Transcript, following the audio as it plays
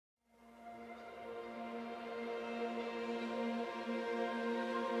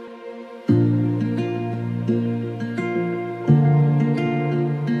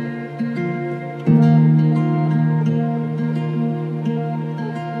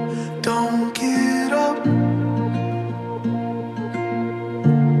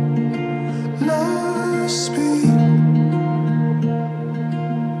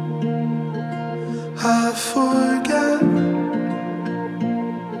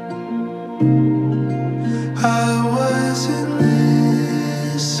I wasn't listening.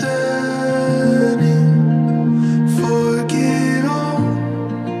 Forget all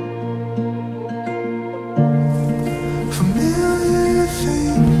familiar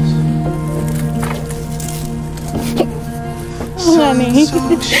things. Honey. So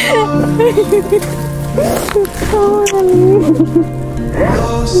sure, Oh, honey.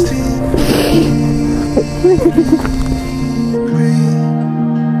 lost in memory.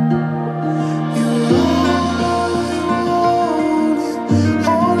 You're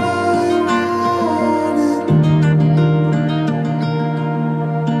all I wanted.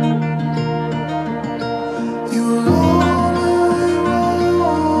 You were all I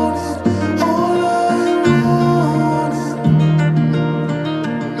wanted, all I wanted.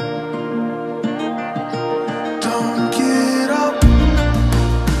 Don't get up.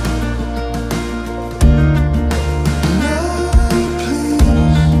 Never, please.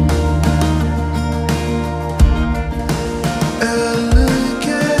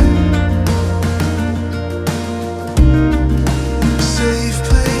 Elegant. Safe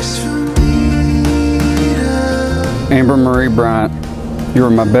place for me to. Amber Marie Bryant, you are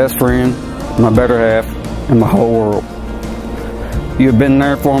my best friend, my better half, and my whole world. You have been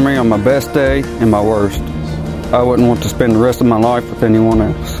there for me on my best day and my worst. I wouldn't want to spend the rest of my life with anyone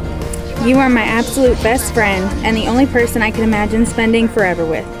else. You are my absolute best friend and the only person I can imagine spending forever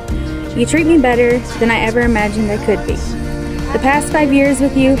with. You treat me better than I ever imagined I could be. The past 5 years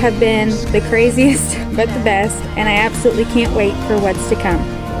with you have been the craziest but the best, and I absolutely can't wait for what's to come.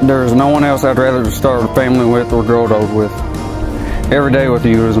 There is no one else I'd rather start a family with or grow old with. Every day with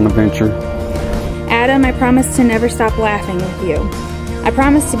you is an adventure. Adam, I promise to never stop laughing with you. I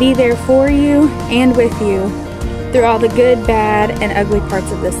promise to be there for you and with you through all the good, bad, and ugly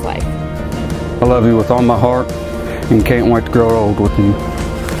parts of this life. I love you with all my heart and can't wait to grow old with you.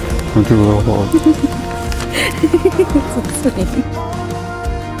 Don't you little boy. So sweet.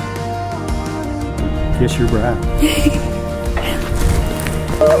 Kiss your bride.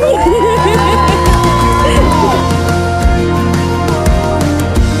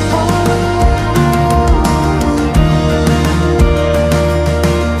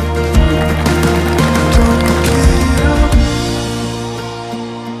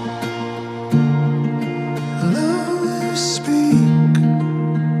 Love speak.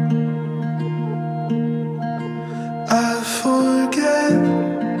 I forget.